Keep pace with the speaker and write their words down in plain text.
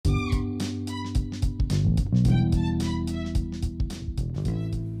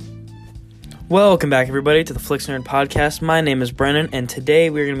Welcome back, everybody, to the Flicks Nerd Podcast. My name is Brennan, and today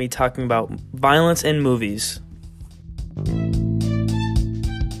we're going to be talking about violence in movies.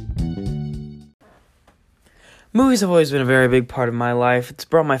 Movies have always been a very big part of my life. It's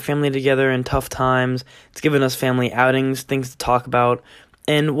brought my family together in tough times. It's given us family outings, things to talk about.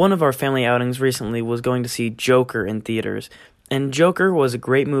 And one of our family outings recently was going to see Joker in theaters. And Joker was a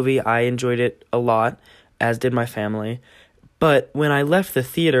great movie. I enjoyed it a lot, as did my family. But when I left the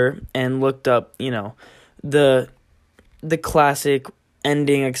theater and looked up, the classic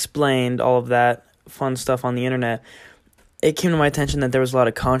ending explained, all of that fun stuff on the internet, it came to my attention that there was a lot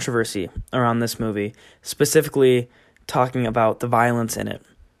of controversy around this movie, specifically talking about the violence in it.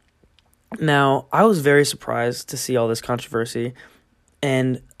 Now, I was very surprised to see all this controversy,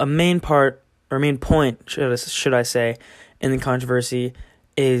 and a main point, should I say, in the controversy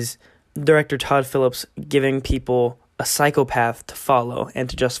is director Todd Phillips giving people a psychopath to follow and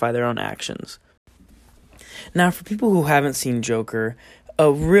to justify their own actions. Now, for people who haven't seen Joker,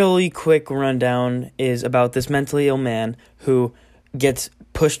 a really quick rundown is about this mentally ill man who gets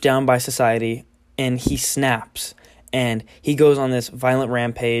pushed down by society and he snaps and he goes on this violent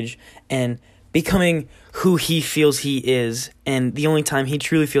rampage and becoming who he feels he is, and the only time he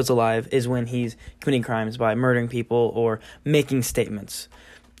truly feels alive is when he's committing crimes by murdering people or making statements.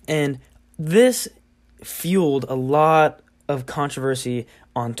 And this fueled a lot of controversy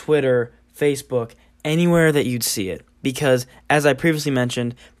on Twitter, Facebook, anywhere that you'd see it. Because, as I previously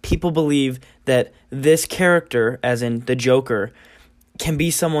mentioned, people believe that this character, as in the Joker, can be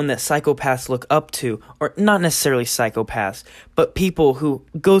someone that psychopaths look up to, or not necessarily psychopaths, but people who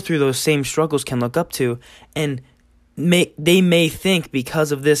go through those same struggles can look up to, and they may think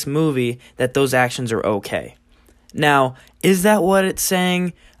because of this movie that those actions are okay. Now, is that what it's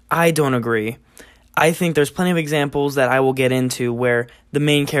saying? I don't agree. I think there's plenty of examples that I will get into where the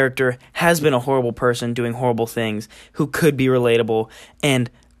main character has been a horrible person doing horrible things who could be relatable, and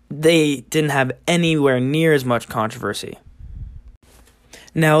they didn't have anywhere near as much controversy.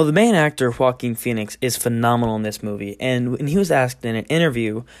 Now, the main actor, Joaquin Phoenix, is phenomenal in this movie, and when he was asked in an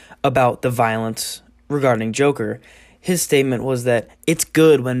interview about the violence regarding Joker, his statement was that it's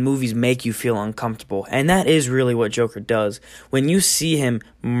good when movies make you feel uncomfortable, and that is really what Joker does. When you see him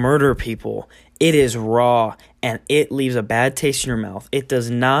murder people, it is raw, and it leaves a bad taste in your mouth. It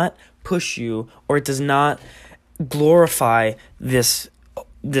does not push you, or it does not glorify these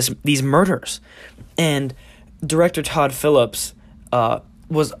murders. And director Todd Phillips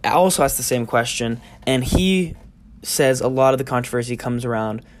was also asked the same question, and he says a lot of the controversy comes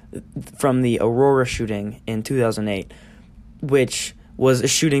around from the Aurora shooting in 2008, which was a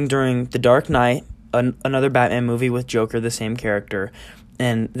shooting during The Dark Knight, another Batman movie with Joker, the same character.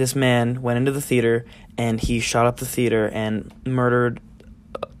 And this man went into the theater, and he shot up the theater and murdered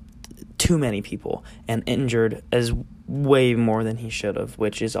too many people and injured as way more than he should have,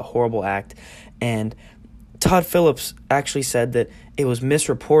 which is a horrible act. And Todd Phillips actually said that it was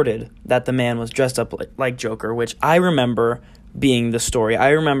misreported that the man was dressed up like Joker, which I remember being the story. I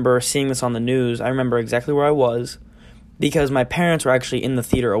remember seeing this on the news. I remember exactly where I was because my parents were actually in the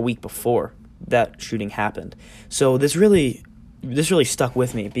theater a week before that shooting happened. So this really stuck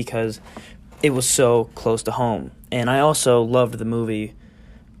with me because it was so close to home. And I also loved the movie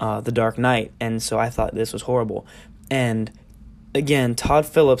The Dark Knight, and so I thought this was horrible. And again, Todd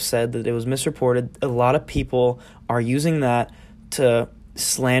Phillips said that it was misreported. A lot of people are using that to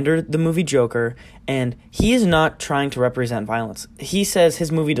slander the movie Joker, and he is not trying to represent violence. He says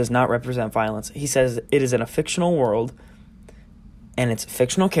his movie does not represent violence. He says it is in a fictional world, and it's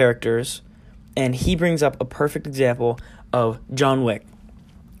fictional characters, and he brings up a perfect example of John Wick.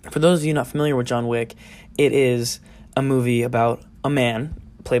 For those of you not familiar with John Wick, it is a movie about a man,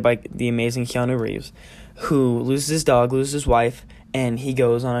 played by the amazing Keanu Reeves, who loses his dog, loses his wife, and he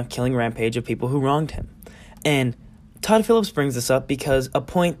goes on a killing rampage of people who wronged him. And Todd Phillips brings this up because a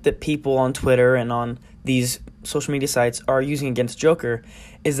point that people on Twitter and on these social media sites are using against Joker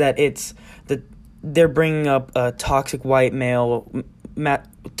is that they're bringing up a toxic white male,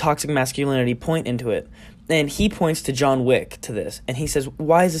 toxic masculinity point into it. And he points to John Wick to this, and he says,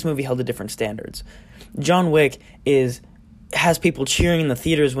 why is this movie held to different standards? John Wick has people cheering in the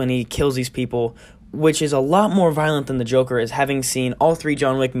theaters when he kills these people, which is a lot more violent than the Joker is. Having seen all three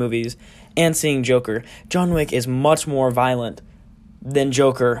John Wick movies and seeing Joker, John Wick is much more violent than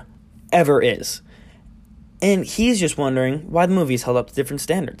Joker ever is. And he's just wondering why the movie is held up to different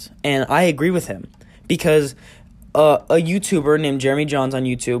standards. And I agree with him, because a YouTuber named Jeremy Johns on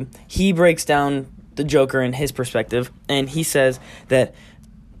YouTube, he breaks down the Joker in his perspective, and he says that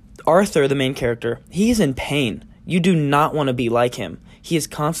Arthur, the main character, he is in pain. You do not want to be like him. He is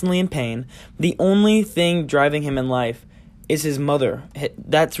constantly in pain. The only thing driving him in life is his mother.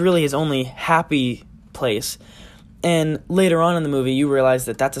 That's really his only happy place. And later on in the movie, you realize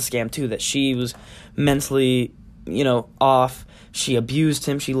that that's a scam too, that she was mentally, off. She abused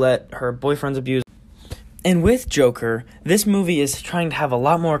him. She let her boyfriends abuse. And with Joker, this movie is trying to have a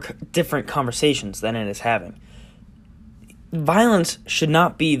lot more different conversations than it is having. Violence should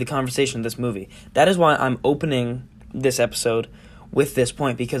not be the conversation of this movie. That is why I'm opening this episode with this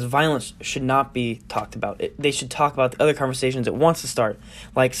point, because violence should not be talked about. They should talk about the other conversations it wants to start,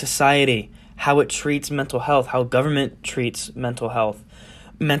 like society, how it treats mental health, how government treats mental health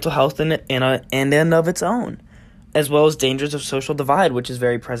in and of its own, as well as dangers of social divide, which is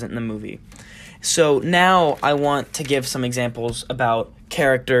very present in the movie. So now I want to give some examples about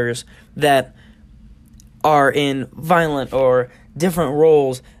characters that are in violent or different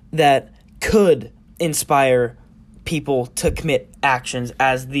roles that could inspire people to commit actions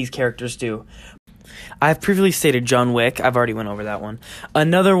as these characters do. I've previously stated John Wick. I've already went over that one.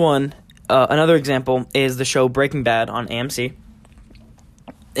 Another example is the show Breaking Bad on AMC.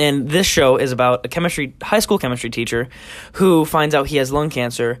 And this show is about a high school chemistry teacher who finds out he has lung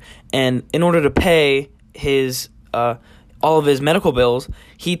cancer, and in order to pay his all of his medical bills,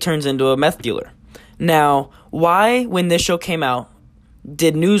 he turns into a meth dealer. Now, why, when this show came out,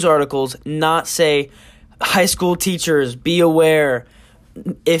 did news articles not say, high school teachers, be aware,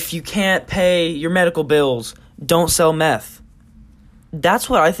 if you can't pay your medical bills, don't sell meth? That's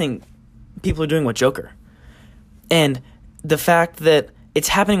what I think people are doing with Joker. And the fact that it's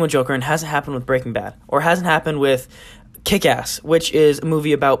happening with Joker and hasn't happened with Breaking Bad, or hasn't happened with Kick-Ass, which is a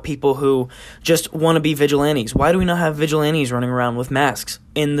movie about people who just want to be vigilantes. Why do we not have vigilantes running around with masks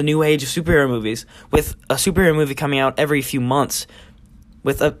in the new age of superhero movies, with a superhero movie coming out every few months,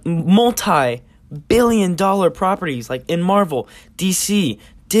 with a multi-billion-dollar properties like in Marvel, DC,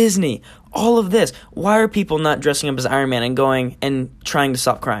 Disney, all of this? Why are people not dressing up as Iron Man and going and trying to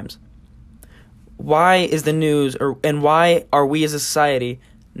stop crimes? Why is the news, and why are we as a society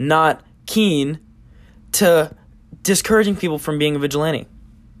not keen to discouraging people from being a vigilante?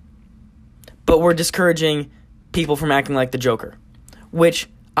 But we're discouraging people from acting like the Joker, which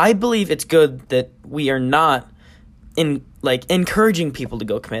I believe it's good that we are not encouraging people to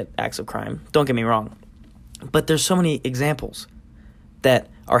go commit acts of crime. Don't get me wrong. But there's so many examples that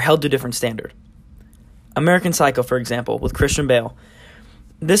are held to a different standard. American Psycho, for example, with Christian Bale.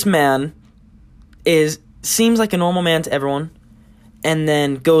 This man seems like a normal man to everyone, and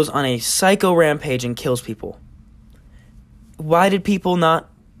then goes on a psycho rampage and kills people. Why did people not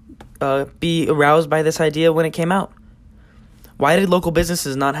be aroused by this idea when it came out? Why did local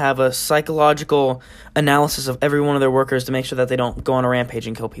businesses not have a psychological analysis of every one of their workers to make sure that they don't go on a rampage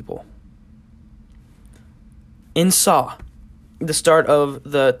and kill people? In Saw, the start of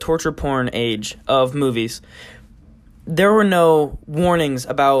the torture porn age of movies, there were no warnings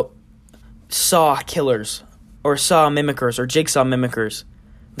about Saw killers or Saw mimickers or Jigsaw mimickers.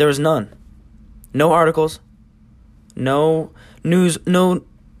 There was none. No articles, no news, no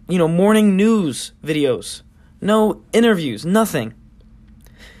morning news videos, no interviews, nothing.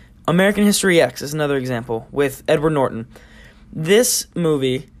 American History X is another example with Edward Norton. This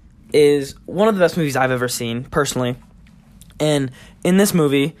movie is one of the best movies I've ever seen, personally. And in this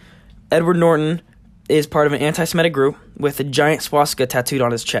movie, Edward Norton is part of an anti-Semitic group with a giant swastika tattooed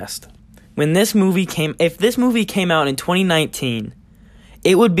on his chest. If this movie came out in 2019,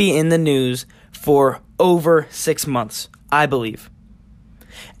 it would be in the news for over 6 months, I believe.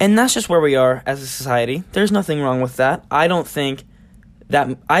 And that's just where we are as a society. There's nothing wrong with that. I think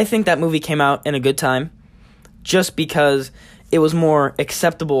that movie came out in a good time, just because it was more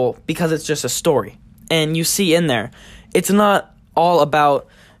acceptable, because it's just a story. And you see in there, it's not all about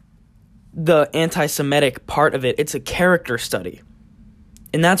the anti-Semitic part of it. It's a character study.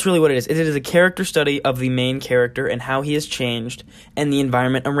 And that's really what it is. It is a character study of the main character and how he has changed and the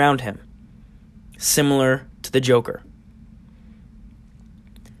environment around him. Similar to the Joker.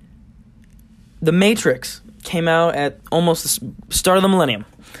 The Matrix came out at almost the start of the millennium.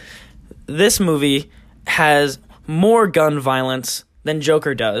 This movie has more gun violence than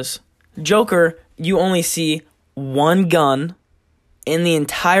Joker does. Joker, you only see one gun in the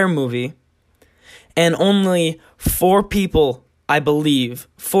entire movie, and only 4 people, I believe,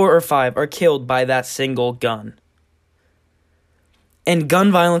 4 or 5, are killed by that single gun. And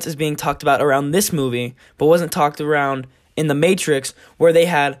gun violence is being talked about around this movie, but wasn't talked around in The Matrix, where they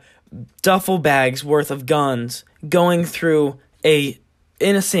had duffel bags worth of guns going through in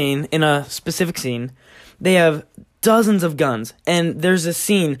a specific scene. They have dozens of guns, and there's a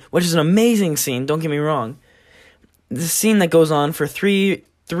scene, which is an amazing scene, don't get me wrong, the scene that goes on for 3,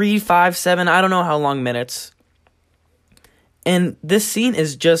 5, 7, I don't know how long minutes. And this scene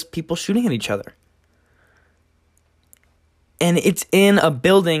is just people shooting at each other. And it's in a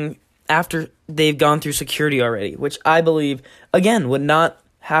building after they've gone through security already, which I believe, again, would not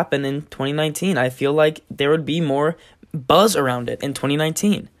happen in 2019. I feel like there would be more buzz around it in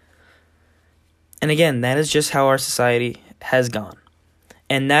 2019. And again, that is just how our society has gone.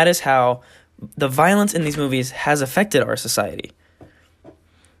 And that is how the violence in these movies has affected our society.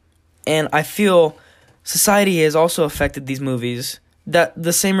 And I feel society has also affected these movies. That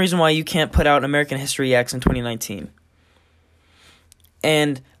the same reason why you can't put out American History X in 2019.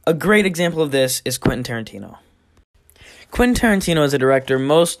 And a great example of this is Quentin Tarantino. Quentin Tarantino is a director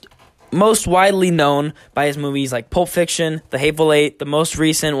most widely known by his movies like Pulp Fiction, The Hateful Eight, the most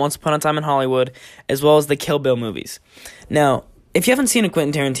recent Once Upon a Time in Hollywood, as well as the Kill Bill movies. Now, if you haven't seen a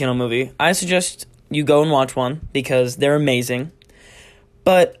Quentin Tarantino movie, I suggest you go and watch one because they're amazing.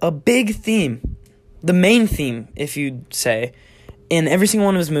 But a big theme, the main theme, if you'd say, in every single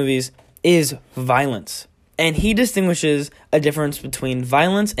one of his movies is violence. And he distinguishes a difference between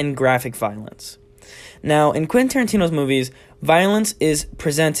violence and graphic violence. Now, in Quentin Tarantino's movies, violence is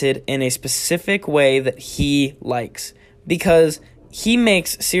presented in a specific way that he likes because he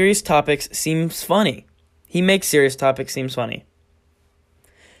makes serious topics seem funny. He makes serious topics seem funny.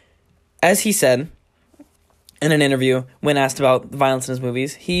 As he said in an interview when asked about violence in his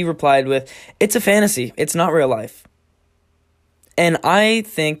movies, he replied with, "It's a fantasy. It's not real life." And I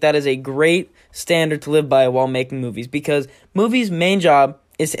think that is a great standard to live by while making movies because movies' main job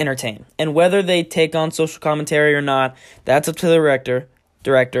is to entertain. And whether they take on social commentary or not, that's up to the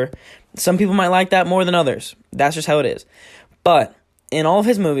director. Some people might like that more than others. That's just how it is. But in all of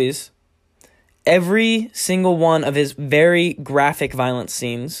his movies, every single one of his very graphic violence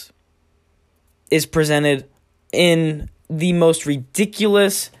scenes is presented in the most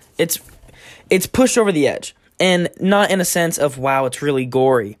ridiculous, it's pushed over the edge. And not in a sense of, wow, it's really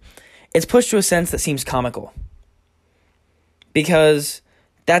gory. It's pushed to a sense that seems comical. Because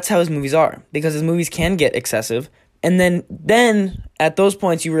that's how his movies are. Because his movies can get excessive. And then at those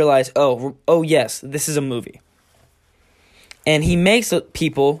points you realize, oh yes, this is a movie. And he makes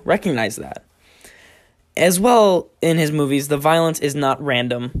people recognize that. As well, in his movies, the violence is not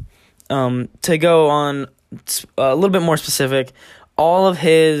random. To go on a little bit more specific, all of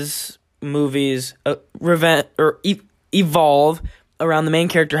his movies evolve around the main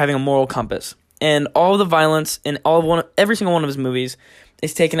character having a moral compass, and all of the violence in every single one of his movies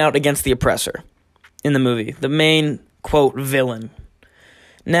is taken out against the oppressor in the movie, the main quote villain.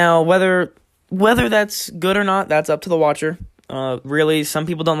 Now, whether that's good or not, that's up to the watcher. Really, some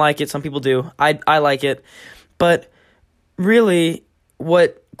people don't like it, some people do. I like it, but really,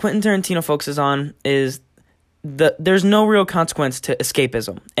 what Quentin Tarantino focuses on is there's no real consequence to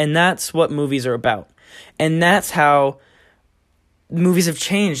escapism, and that's what movies are about, and that's how movies have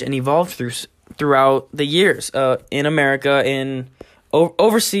changed and evolved throughout the years in America, in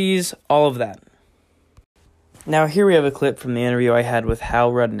overseas, all of that. Now here we have a clip from the interview I had with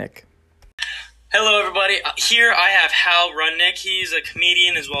Hal Rudnick. Hello everybody, here I have Hal Rudnick. He's a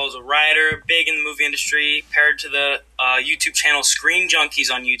comedian as well as a writer, big in the movie industry, paired to the YouTube channel Screen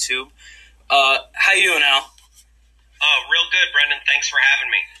Junkies on YouTube. How you doing, Hal? Oh, real good, Brendan. Thanks for having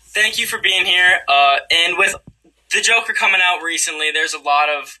me. Thank you for being here. And with the Joker coming out recently, there's a lot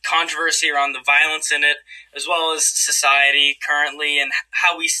of controversy around the violence in it, as well as society currently and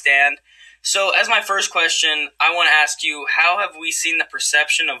how we stand. So as my first question, I want to ask you, how have we seen the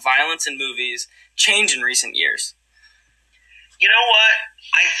perception of violence in movies change in recent years? You know what?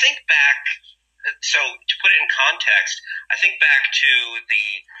 I think back, so to put it in context, I think back to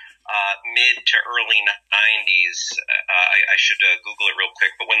the mid to early 90s. I should Google it real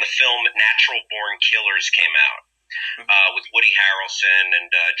quick, but when the film Natural Born Killers came out, with Woody Harrelson and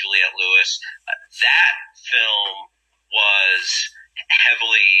Juliette Lewis, that film was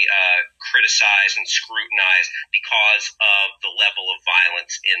heavily criticized and scrutinized because of the level of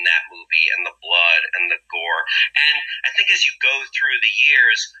violence in that movie and the blood and the gore. And I think as you go through the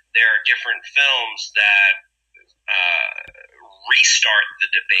years, there are different films that restart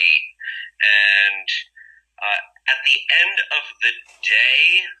the debate. And at the end of the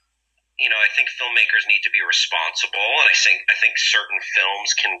day, you know, I think filmmakers need to be responsible, and I think certain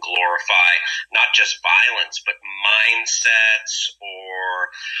films can glorify not just violence, but mindsets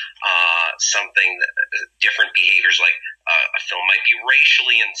or different behaviors. Like a film might be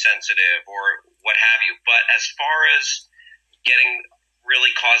racially insensitive or what have you. But as far as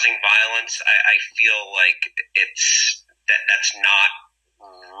really causing violence, I feel like that's not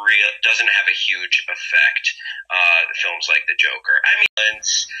real. doesn't have a huge effect. Films like The Joker.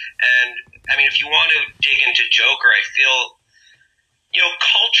 If you want to dig into Joker, I feel,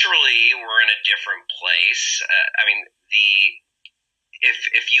 culturally we're in a different place.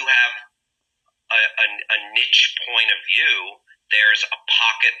 If you have a niche point of view, there's a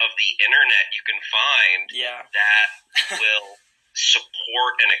pocket of the internet you can find that will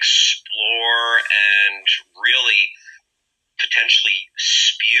support and explore and really potentially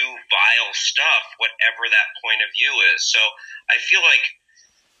spew vile stuff, whatever that point of view is. So I feel like,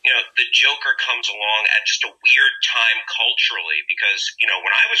 the Joker comes along at just a weird time culturally because,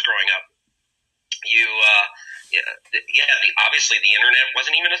 when I was growing up, obviously the internet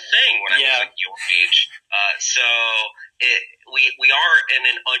wasn't even a thing when I was like your age. We are in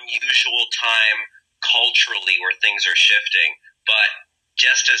an unusual time culturally where things are shifting, but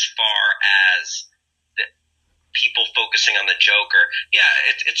just as far as the people focusing on the Joker,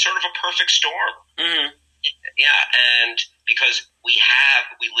 it's sort of a perfect storm. Mm-hmm. Yeah, and because we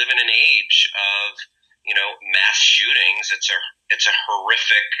live in an age of, mass shootings. It's a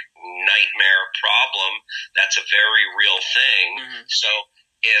horrific nightmare problem. That's a very real thing. Mm-hmm. So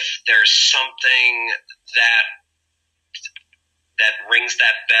if there's something that rings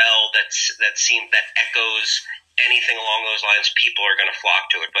that bell, that echoes anything along those lines, people are going to flock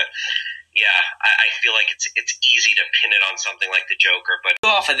to it. But I feel like it's easy to pin it on something like the Joker. But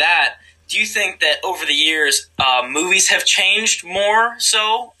off of that, do you think that over the years, movies have changed more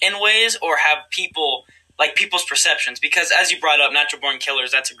so in ways, or have people's perceptions? Because as you brought up, Natural Born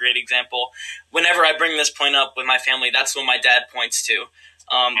Killers, that's a great example. Whenever I bring this point up with my family, that's what my dad points to.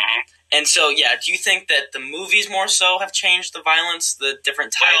 And so, do you think that the movies more so have changed the violence, the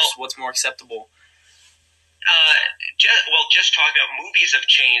different types, what's more acceptable? Just talking about movies have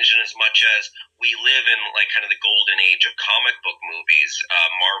changed in as much as we live in kind of the golden age of comic book movies,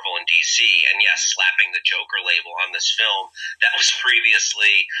 Marvel and DC, and slapping the Joker label on this film that was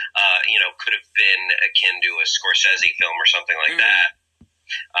previously, could have been akin to a Scorsese film or something like that.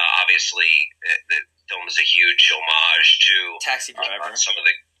 Obviously, the film is a huge homage to Taxi Driver. Some of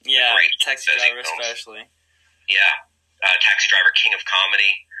the great Taxi Driver films. especially. Taxi Driver, King of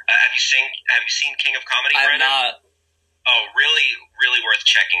Comedy. Have you seen King of Comedy? I have Brennan? not. Oh, really, really worth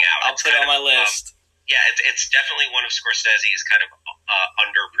checking out. I'll put it on my list. It's definitely one of Scorsese's kind of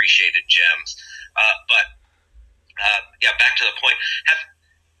underappreciated gems. Back to the point.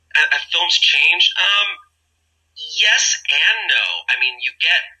 Have films changed? Yes and no. I mean, you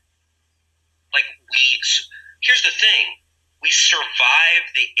get here's the thing. We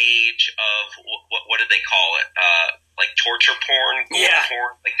survived the age of what did they call it? Torture porn, gore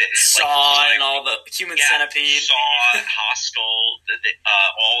porn, Saw and all the Human Centipede, Saw, Hostel,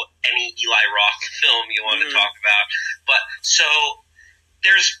 any Eli Roth film you want to talk about. But so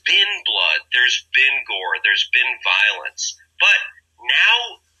there's been blood, there's been gore, there's been violence, but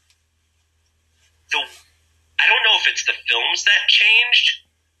now I don't know if it's the films that changed,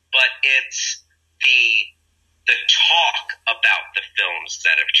 but it's the talk about the films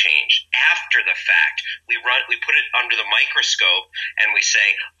that have changed after the fact. We put it under the microscope and we say,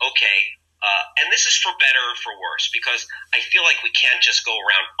 okay, and this is for better or for worse, because I feel like we can't just go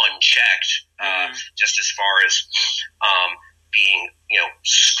around unchecked, just as far as being,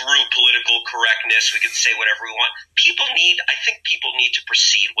 screw political correctness. We can say whatever we want. I think people need to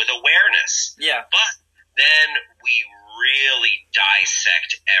proceed with awareness. Yeah. But then we really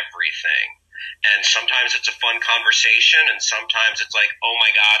dissect everything. And sometimes it's a fun conversation, and sometimes it's like, oh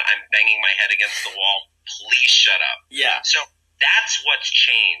my God, I'm banging my head against the wall. Please shut up. Yeah. So that's what's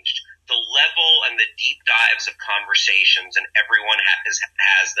changed. The level and the deep dives of conversations, and everyone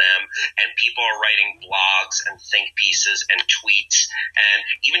has them, and people are writing blogs and think pieces and tweets, and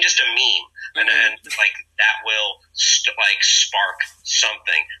even just a meme, and that will spark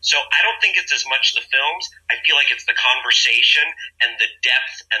something. So I don't think it's as much the films. I feel like it's the conversation and the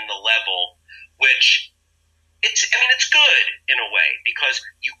depth and the level, which it's good in a way because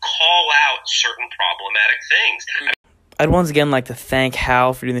you call out certain problematic things. I'd once again like to thank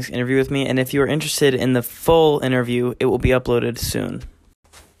Hal for doing this interview with me, and if you are interested in the full interview, it will be uploaded soon.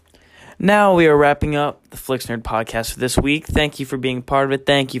 Now we are wrapping up the Flicks Nerd podcast for this week. Thank you for being part of it.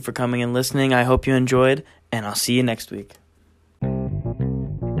 Thank you for coming and listening. I hope you enjoyed, and I'll see you next week.